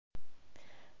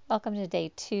Welcome to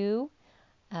day 2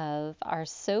 of our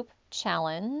SOAP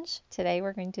challenge. Today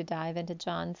we're going to dive into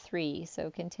John 3, so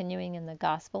continuing in the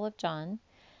Gospel of John.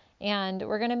 And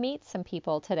we're going to meet some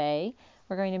people today.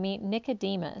 We're going to meet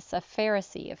Nicodemus, a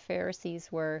Pharisee. Pharisees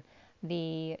were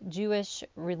the Jewish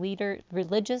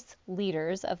religious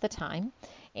leaders of the time.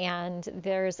 And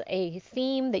there's a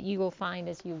theme that you will find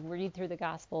as you read through the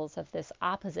Gospels of this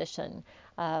opposition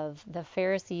of the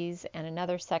Pharisees and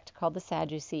another sect called the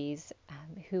Sadducees,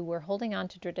 who were holding on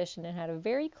to tradition and had a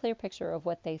very clear picture of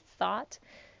what they thought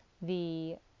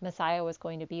the Messiah was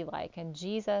going to be like. And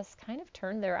Jesus kind of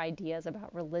turned their ideas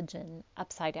about religion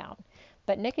upside down.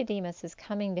 But Nicodemus is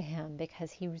coming to him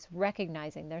because he was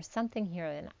recognizing there's something here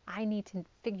and I need to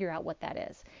figure out what that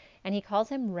is. And he calls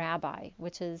him Rabbi,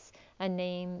 which is a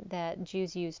name that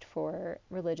Jews used for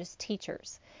religious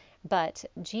teachers. But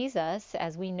Jesus,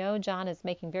 as we know, John is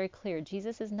making very clear,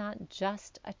 Jesus is not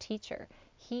just a teacher.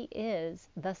 He is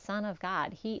the Son of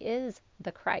God. He is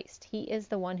the Christ. He is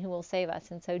the one who will save us.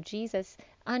 And so Jesus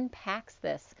unpacks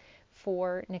this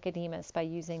for Nicodemus by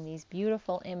using these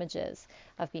beautiful images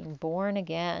of being born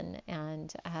again,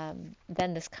 and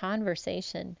then this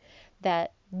conversation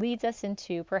that leads us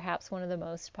into perhaps one of the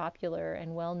most popular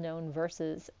and well-known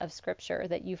verses of Scripture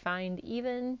that you find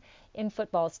even in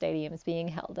football stadiums being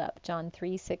held up, John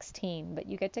 3:16. But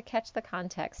you get to catch the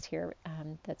context here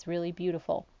that's really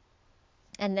beautiful.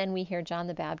 And then we hear John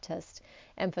the Baptist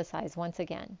emphasize once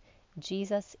again,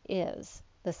 Jesus is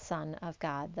the Son of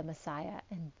God, the Messiah,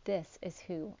 and this is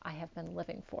who I have been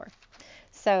living for.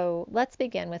 So let's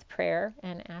begin with prayer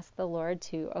and ask the Lord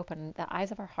to open the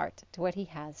eyes of our heart to what He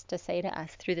has to say to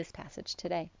us through this passage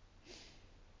today.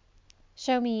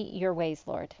 Show me your ways,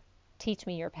 Lord. Teach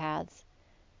me your paths.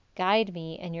 Guide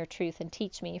me in your truth and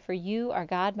teach me, for you are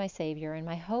God, my Savior, and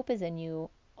my hope is in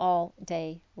you all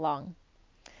day long.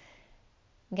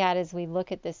 God, as we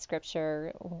look at this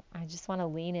scripture, I just want to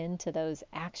lean into those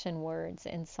action words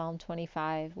in Psalm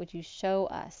 25. Would you show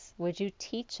us? Would you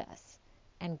teach us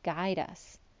and guide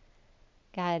us?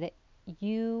 God,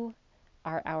 you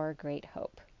are our great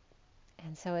hope.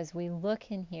 And so as we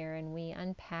look in here and we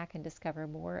unpack and discover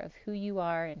more of who you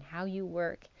are and how you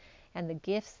work and the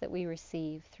gifts that we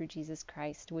receive through Jesus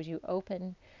Christ, would you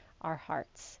open our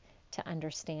hearts to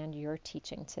understand your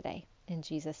teaching today? In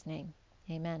Jesus' name,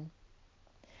 amen.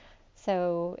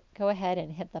 So go ahead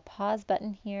and hit the pause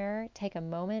button here. Take a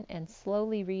moment and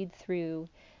slowly read through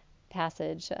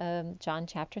passage of John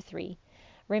chapter 3,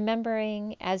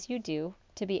 remembering as you do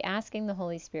to be asking the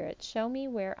Holy Spirit, show me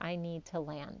where I need to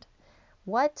land.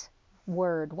 What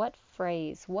word, what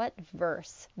phrase, what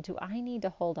verse do I need to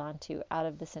hold on to out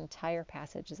of this entire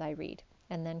passage as I read?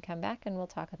 And then come back and we'll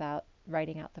talk about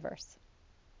writing out the verse.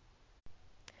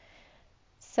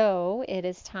 So it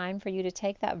is time for you to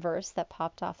take that verse that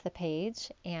popped off the page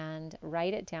and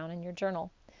write it down in your journal.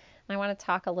 And I want to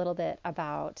talk a little bit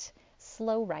about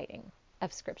slow writing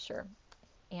of Scripture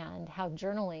and how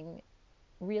journaling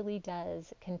really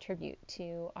does contribute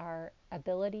to our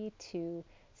ability to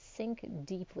sink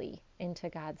deeply into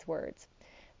God's words.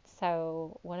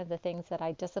 So one of the things that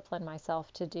I discipline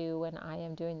myself to do when I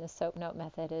am doing the SOAP note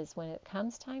method is when it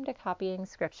comes time to copying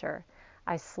Scripture,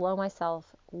 I slow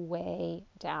myself way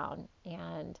down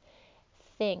and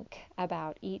think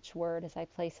about each word as I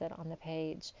place it on the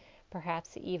page.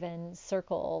 Perhaps even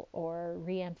circle or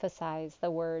re-emphasize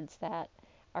the words that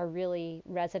are really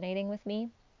resonating with me.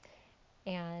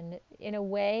 And in a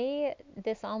way,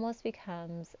 this almost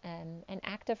becomes an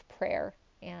act of prayer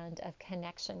and of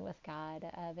connection with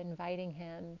God, of inviting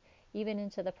Him even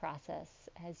into the process.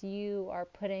 As you are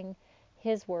putting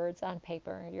His words on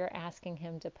paper, you're asking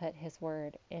Him to put His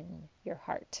word in your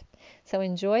heart. So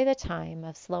enjoy the time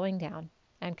of slowing down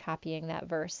and copying that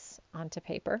verse onto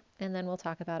paper, and then we'll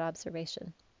talk about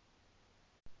observation.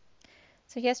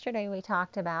 So yesterday we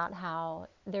talked about how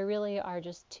there really are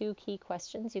just two key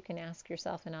questions you can ask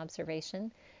yourself in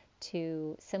observation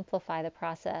to simplify the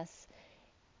process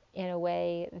in a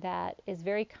way that is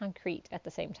very concrete at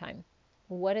the same time.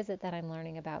 What is it that I'm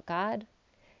learning about God?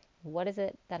 What is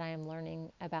it that I am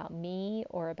learning about me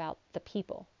or about the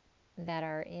people that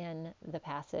are in the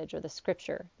passage or the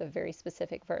scripture, the very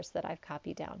specific verse that I've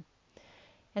copied down?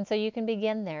 And so you can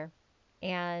begin there.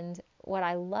 And what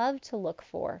I love to look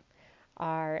for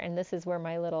are, and this is where I'm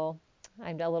a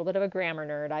little bit of a grammar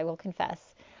nerd, I will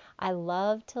confess. I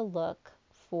love to look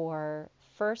for,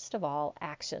 first of all,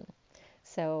 action.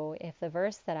 So if the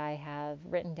verse that I have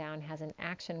written down has an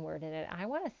action word in it, I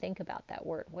want to think about that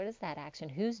word. What is that action?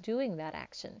 Who's doing that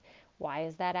action? Why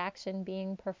is that action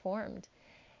being performed?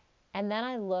 And then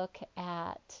I look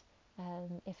at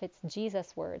if it's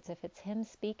Jesus' words, if it's Him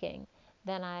speaking,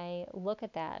 then I look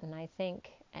at that and I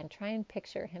think and try and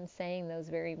picture him saying those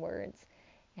very words.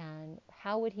 And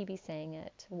how would he be saying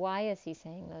it? Why is he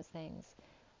saying those things?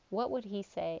 What would he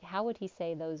say? How would he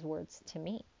say those words to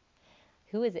me?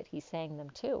 Who is it he's saying them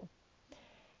to?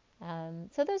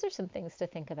 So those are some things to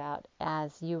think about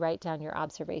as you write down your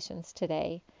observations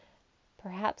today.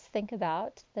 Perhaps think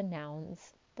about the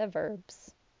nouns, the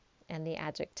verbs, and the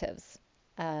adjectives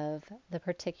of the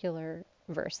particular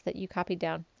verse that you copied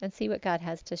down and see what God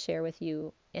has to share with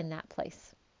you in that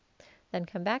place. Then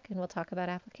come back and we'll talk about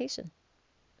application.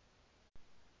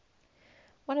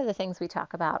 One of the things we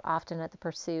talk about often at the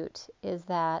Pursuit is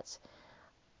that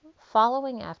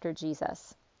following after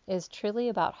Jesus is truly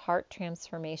about heart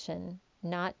transformation,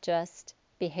 not just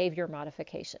behavior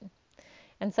modification.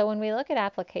 And so when we look at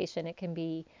application, it can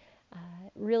be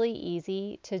really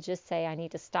easy to just say, I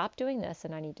need to stop doing this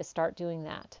and I need to start doing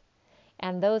that.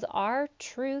 And those are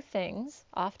true things.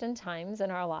 Oftentimes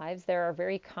in our lives, there are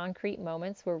very concrete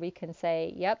moments where we can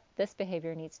say, yep, this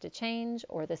behavior needs to change,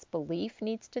 or this belief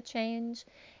needs to change,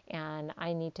 and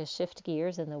I need to shift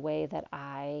gears in the way that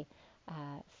I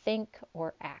think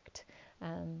or act.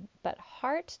 But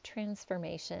heart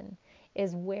transformation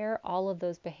is where all of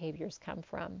those behaviors come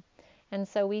from. And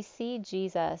so we see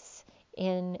Jesus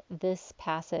in this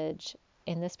passage,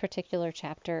 in this particular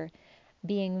chapter,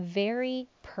 being very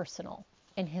personal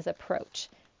in his approach,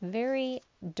 very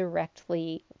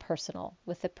directly personal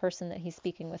with the person that he's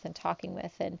speaking with and talking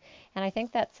with. And I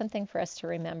think that's something for us to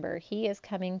remember. He is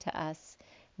coming to us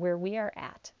where we are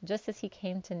at, just as he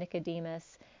came to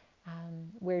Nicodemus,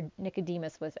 where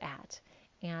Nicodemus was at,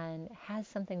 and has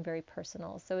something very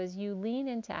personal. So as you lean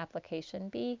into application,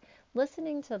 be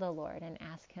listening to the Lord and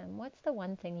ask him, what's the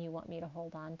one thing you want me to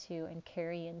hold on to and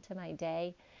carry into my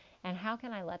day? And how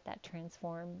can I let that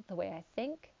transform the way I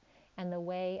think and the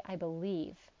way I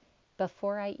believe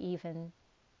before I even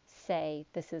say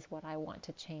this is what I want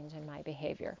to change in my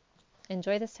behavior?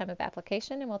 Enjoy this time of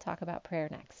application, and we'll talk about prayer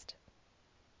next.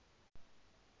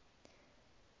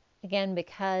 Again,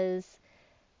 because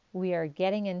we are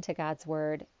getting into God's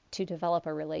Word to develop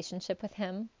a relationship with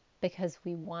him, because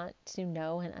we want to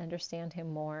know and understand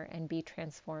him more and be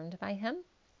transformed by him,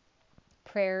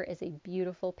 prayer is a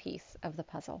beautiful piece of the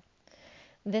puzzle.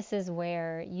 This is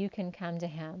where you can come to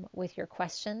him with your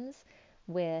questions,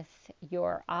 with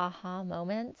your aha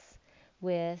moments,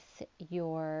 with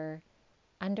your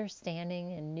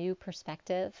understanding and new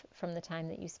perspective from the time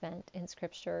that you spent in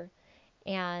Scripture,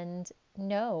 and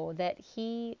know that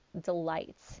he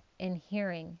delights in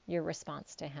hearing your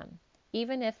response to him.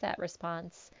 Even if that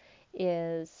response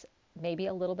is maybe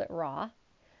a little bit raw,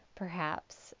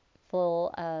 perhaps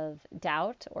full of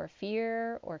doubt or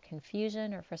fear or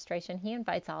confusion or frustration, he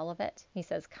invites all of it. He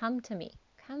says, come to me,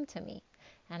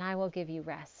 and I will give you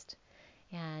rest.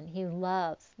 And he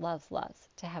loves, loves, loves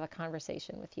to have a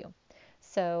conversation with you.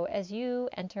 So as you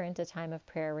enter into time of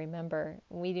prayer, remember,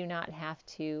 we do not have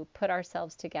to put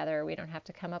ourselves together. We don't have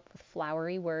to come up with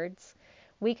flowery words.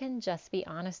 We can just be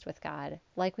honest with God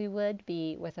like we would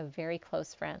be with a very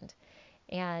close friend,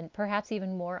 and perhaps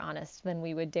even more honest than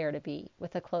we would dare to be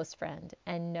with a close friend,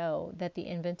 and know that the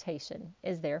invitation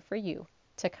is there for you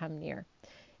to come near.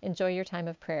 Enjoy your time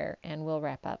of prayer, and we'll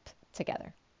wrap up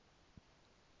together.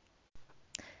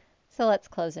 So let's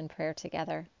close in prayer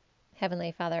together.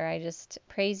 Heavenly Father, I just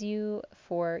praise you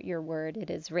for your word. It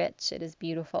is rich, it is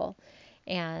beautiful,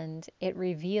 and it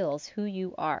reveals who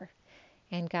you are.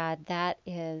 And God, that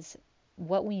is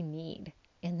what we need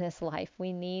in this life.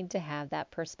 We need to have that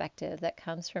perspective that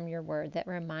comes from your word that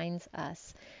reminds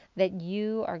us that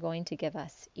you are going to give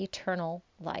us eternal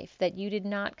life, that you did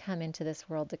not come into this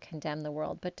world to condemn the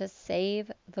world, but to save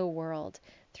the world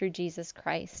through Jesus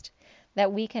Christ.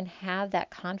 That we can have that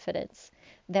confidence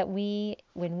that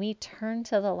when we turn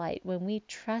to the light, when we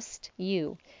trust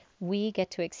you, we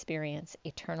get to experience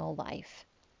eternal life.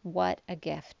 What a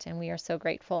gift, and we are so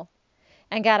grateful.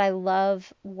 And God, I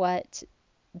love what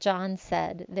John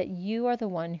said, that you are the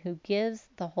one who gives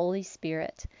the Holy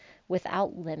Spirit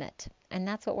without limit. And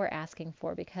that's what we're asking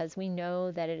for, because we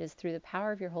know that it is through the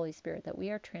power of your Holy Spirit that we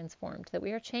are transformed, that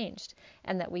we are changed,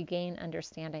 and that we gain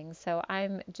understanding. So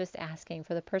I'm just asking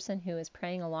for the person who is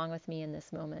praying along with me in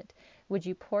this moment, would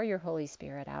you pour your Holy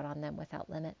Spirit out on them without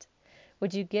limit?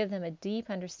 Would you give them a deep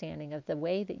understanding of the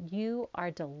way that you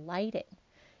are delighting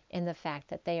in the fact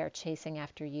that they are chasing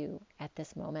after you at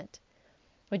this moment?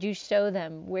 Would you show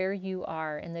them where you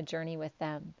are in the journey with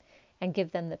them, and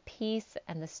give them the peace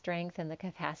and the strength and the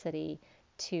capacity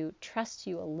to trust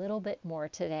you a little bit more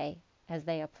today as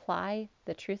they apply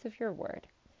the truth of your word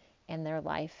in their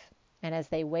life, and as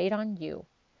they wait on you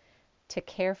to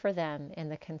care for them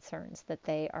and the concerns that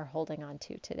they are holding on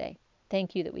to today.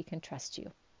 Thank you that we can trust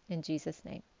you. In Jesus'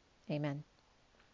 name, amen.